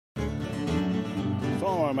So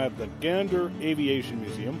I'm at the Gander Aviation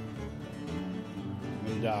Museum,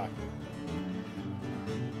 and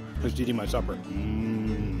just eating my supper.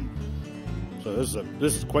 So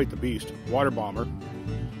this is quite the beast, water bomber.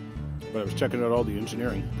 But I was checking out all the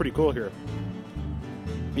engineering. Pretty cool here.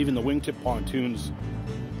 Even the wingtip pontoons,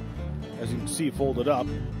 as you can see, folded up.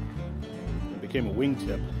 It became a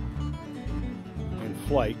wingtip in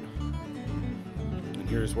flight. And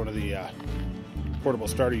here's one of the portable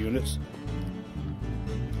starter units.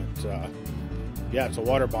 Yeah, it's a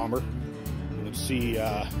water bomber. You can see,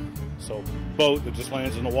 so boat that just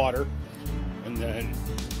lands in the water, and then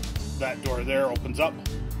that door there opens up,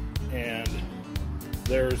 and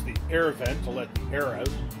there's the air vent to let the air out.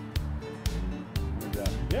 And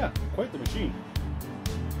yeah, quite the machine.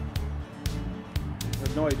 I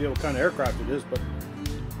have no idea what kind of aircraft it is, but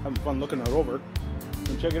having fun looking it over.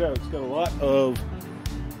 And check it out, it's got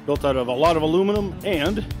built out of a lot of aluminum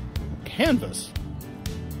and canvas.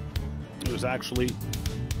 There's actually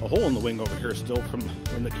a hole in the wing over here still from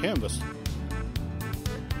the canvas.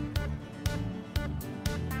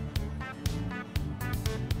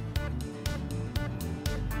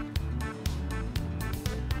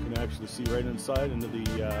 You can actually see right inside into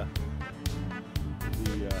the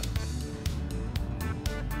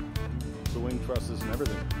wing trusses and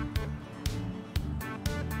everything.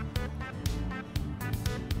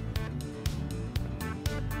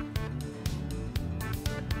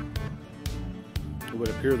 It would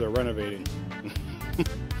appear they're renovating.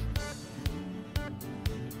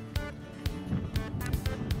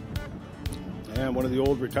 And one of the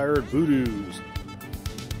old retired Voodoos.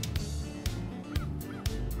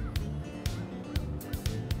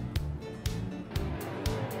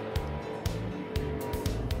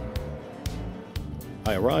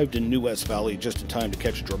 I arrived in New West Valley just in time to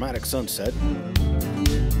catch a dramatic sunset.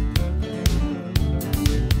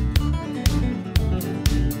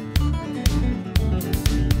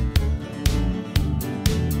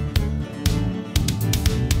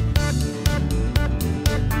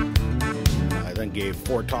 Gave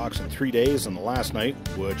 4 talks in 3 days, and the last night,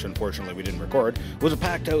 which unfortunately we didn't record, was a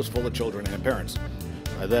packed house full of children and parents.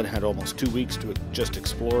 I then had almost 2 weeks to just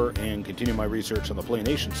explore and continue my research on the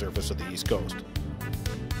planation surface of the East Coast.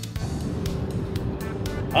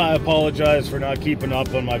 I apologize for not keeping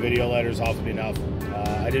up on my video letters often enough.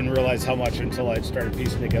 I didn't realize how much until I started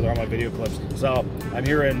piecing together all my video clips. So I'm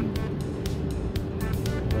here in,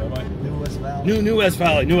 where am I? New West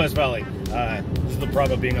Valley. New West Valley. This is the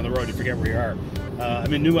problem of being on the road, you forget where you are.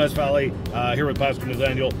 I'm in New West Valley, here with Pastor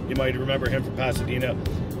Nathaniel. You might remember him from Pasadena.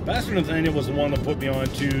 Pastor Nathaniel was the one that put me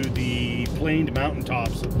onto the planed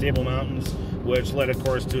mountaintops of Table Mountains, which led, of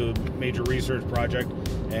course, to a major research project.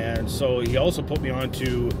 And so he also put me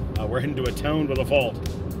onto, we're heading to a town with a fault.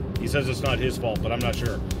 He says it's not his fault, but I'm not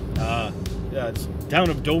sure. Yeah, it's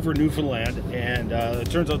town of Dover, Newfoundland, and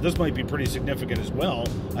it turns out this might be pretty significant as well.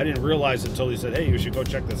 I didn't realize it until he said, hey, you should go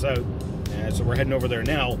check this out. And so we're heading over there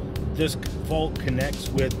now. This fault connects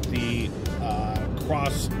with the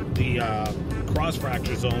cross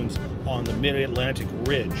fracture zones on the Mid-Atlantic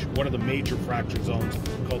Ridge, one of the major fracture zones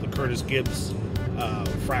called the Curtis-Gibbs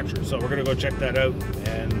fracture. So we're going to go check that out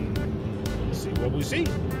and see what we see.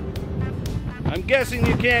 I'm guessing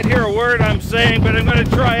you can't hear a word I'm saying, but I'm going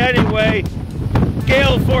to try anyway.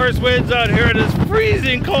 Gale force winds out here. It is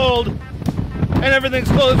freezing cold, and everything's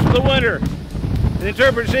closed for the winter. The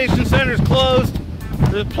interpretation center is closed.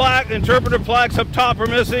 The interpreter plaques up top are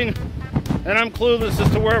missing, and I'm clueless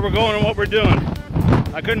as to where we're going and what we're doing.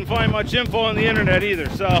 I couldn't find much info on the internet either,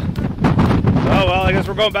 so, oh well, I guess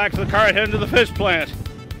we're going back to the car and heading to the fish plant.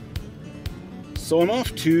 So I'm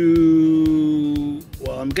off to,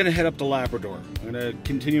 well, I'm going to head up to Labrador. I'm going to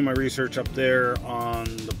continue my research up there on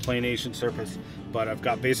the planation surface, but I've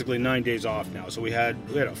got basically 9 days off now. So we had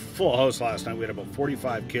a full house last night. We had about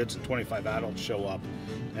 45 kids and 25 adults show up,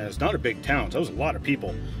 and it's not a big town, so it was a lot of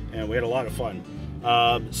people, and we had a lot of fun.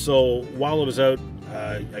 So while I was out,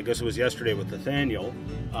 I guess it was yesterday with Nathaniel,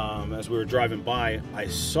 as we were driving by, I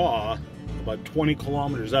saw about 20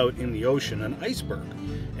 kilometers out in the ocean an iceberg.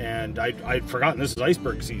 And I'd forgotten this is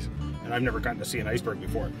iceberg season, and I've never gotten to see an iceberg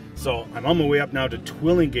before. So I'm on my way up now to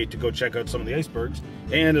Twillingate to go check out some of the icebergs.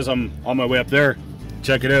 And as I'm on my way up there,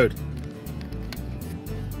 check it out.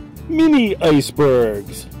 Mini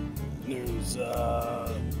icebergs. There's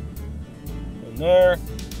one there, a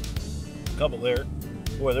couple there.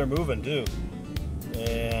 Boy, they're moving too.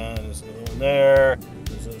 And there's another one there.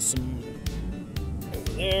 There's some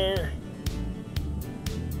over there.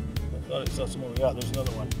 I thought I saw some over there. There's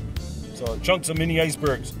another one. So chunks of mini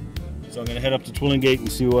icebergs. So I'm gonna head up to Twillingate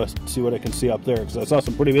and see what I can see up there, because I saw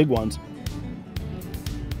some pretty big ones.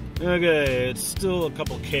 Okay, it's still a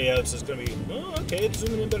couple K outs. It's gonna be, oh, okay, it's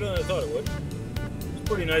zooming in better than I thought it would. It's a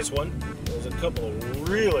pretty nice one. There's a couple of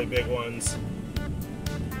really big ones.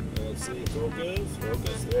 Let's see, focus,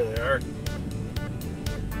 there they are.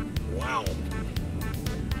 Wow.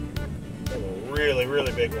 Really,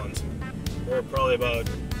 really big ones. They're probably about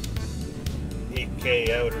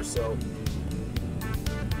 8K out or so.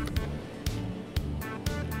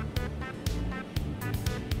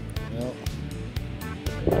 Well,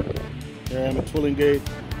 here I am at Twilling Gate.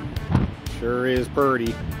 Sure is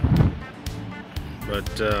purty. But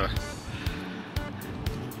the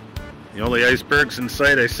only icebergs in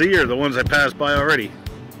sight I see are the ones I passed by already.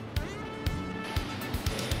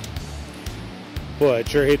 Boy, I'd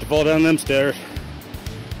sure hate to fall down them stairs.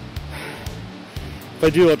 If I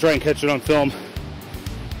do, I'll try and catch it on film.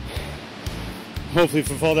 Hopefully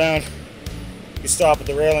if I fall down, you stop at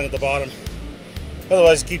the railing at the bottom.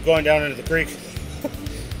 Otherwise, keep going down into the creek.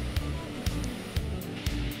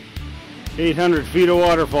 800 feet of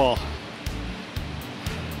waterfall.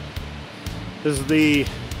 This is the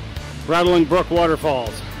Rattling Brook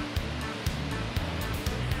Waterfalls.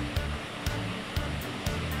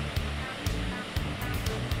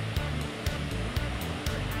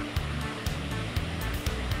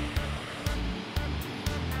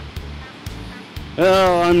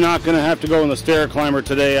 Well, I'm not going to have to go on the stair climber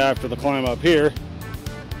today after the climb up here.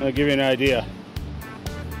 I'll give you an idea.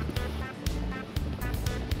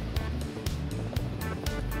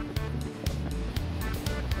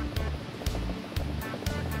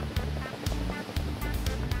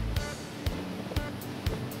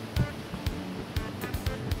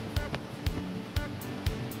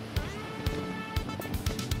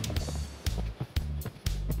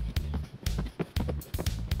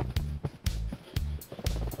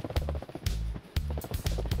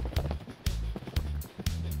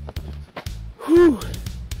 Whew.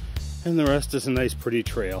 And the rest is a nice pretty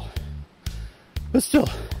trail. But still,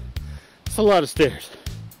 it's a lot of stairs.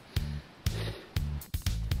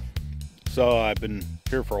 So I've been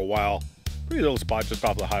here for a while. Pretty little spot just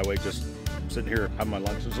off the highway, just sitting here having my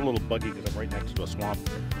lunch. It's a little buggy because I'm right next to a swamp.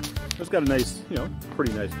 It's got a nice, you know,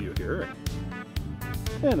 pretty nice view here.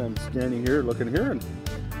 And I'm standing here looking here, and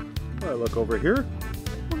I look over here.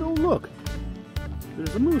 Oh, look.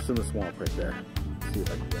 There's a moose in the swamp right there. Let's see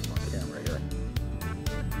if I can get him on camera here.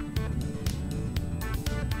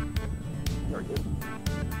 There we go.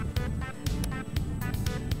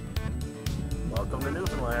 Welcome to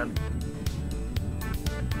Newfoundland.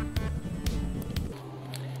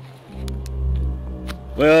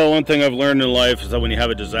 Well, one thing I've learned in life is that when you have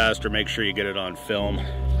a disaster, make sure you get it on film.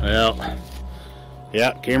 Well,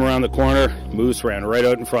 yeah, came around the corner, moose ran right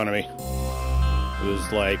out in front of me. It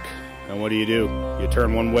was like, and what do? You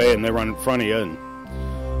turn one way and they run in front of you.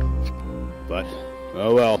 But,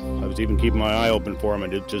 oh well, I was even keeping my eye open for them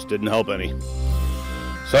and it just didn't help any.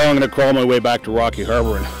 So I'm going to crawl my way back to Rocky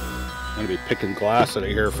Harbor, and I'm going to be picking glass out of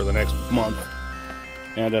here for the next month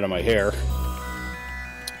and out of my hair.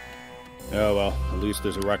 Oh well, at least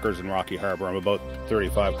there's a records in Rocky Harbor. I'm about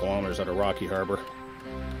 35 kilometers out of Rocky Harbor.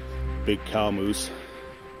 Big cow moose.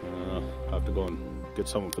 I'll have to go and get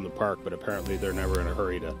someone from the park, but apparently they're never in a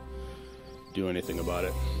hurry to do anything about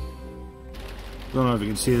it. I don't know if you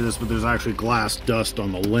can see this, but there's actually glass dust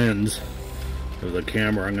on the lens of the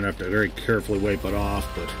camera. I'm going to have to very carefully wipe it off,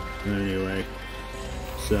 but anyway.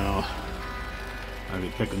 So, I'll be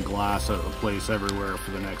picking glass out of the place everywhere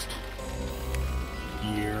for the next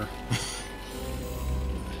year.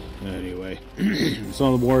 Anyway,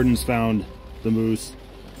 so the wardens found the moose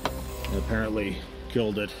and apparently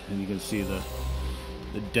killed it, and you can see the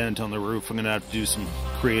dent on the roof. I'm gonna have to do some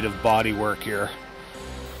creative body work here.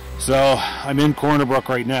 So I'm in Corner Brook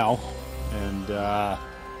right now, and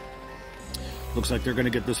looks like they're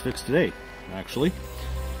gonna get this fixed today, actually.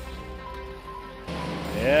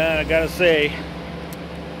 Yeah, I gotta say,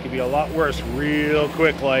 it could be a lot worse real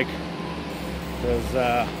quick, like,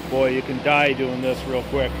 because boy, you can die doing this real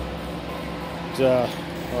quick. But,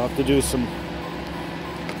 I'll have to do some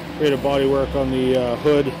creative body work on the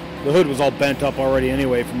hood. The hood was all bent up already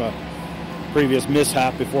anyway from a previous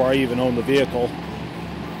mishap before I even owned the vehicle.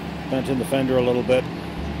 Bent in the fender a little bit,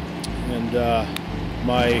 and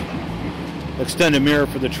my extended mirror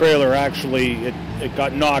for the trailer, actually it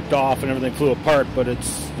got knocked off and everything flew apart, but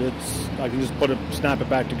it's I can just snap it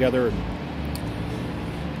back together. And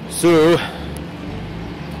so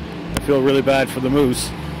I feel really bad for the moose.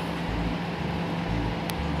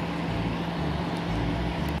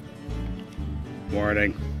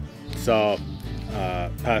 Morning. So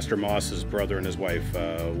Pastor Moss's brother and his wife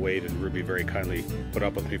Wade and Ruby very kindly put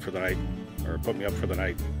up with me for the night, or put me up for the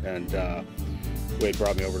night, and Wade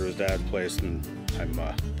brought me over to his dad's place, and I'm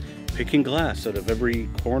picking glass out of every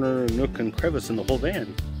corner, nook, and crevice in the whole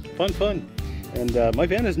van. Fun. And my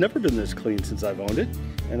van has never been this clean since I've owned it,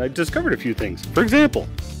 and I discovered a few things. For example,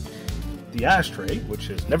 the ashtray, which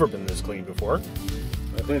has never been this clean before.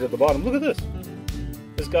 I cleaned at the bottom. Look at this.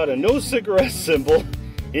 It's got a no cigarette symbol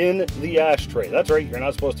in the ashtray. That's right, you're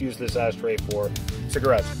not supposed to use this ashtray for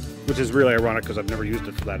cigarettes, which is really ironic because I've never used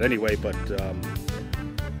it for that anyway, but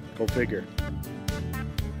go figure.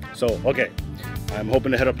 So, okay, I'm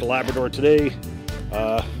hoping to head up to Labrador today.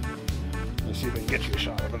 Let's see if I can get you a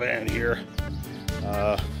shot of the van here.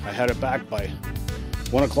 I had it back by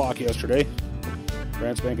 1 o'clock yesterday.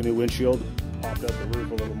 Brand spanking new windshield, popped up the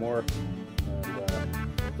roof a little more,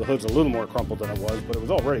 and the hood's a little more crumpled than it was, but it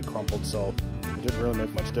was already crumpled, so it didn't really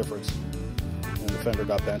make much difference. And the fender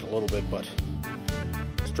got bent a little bit, but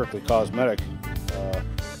strictly cosmetic.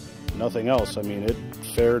 Nothing else. I mean, it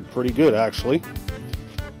fared pretty good actually.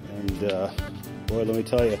 And boy, let me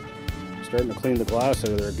tell you, starting to clean the glass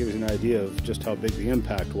out of there gives you an idea of just how big the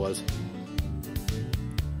impact was.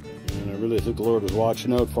 And I really think the Lord was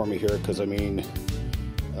watching out for me here, because I mean,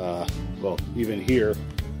 well, even here,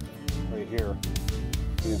 right here,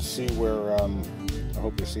 you can see where, I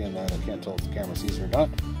hope you're seeing that. I can't tell if the camera sees it or not,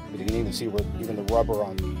 but you can even see where even the rubber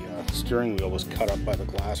on the steering wheel was cut up by the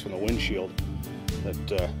glass from the windshield that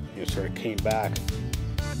sort of came back.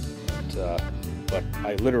 But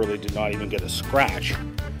I literally did not even get a scratch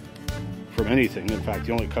from anything. In fact,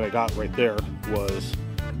 the only cut I got right there was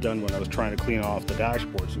done when I was trying to clean off the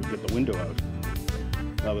dashboard so we could get the window out.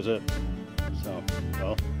 That was it. So,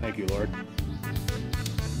 well, thank you, Lord.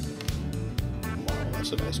 Wow,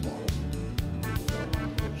 that's a nice model.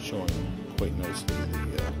 Showing quite nicely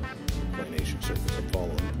the coordination surface I'm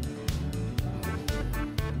following.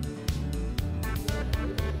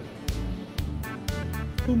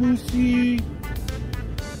 Lucy.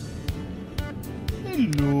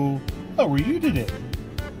 Hello. How are you today?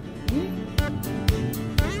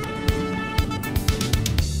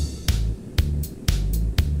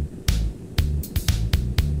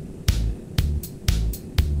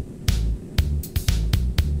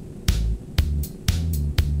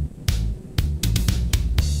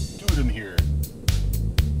 Here.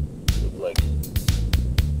 Look like,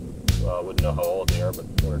 well, I wouldn't know how old they are, but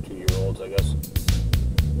 1 or 2 year olds, I guess.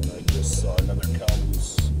 And I just saw another cow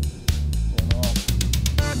moose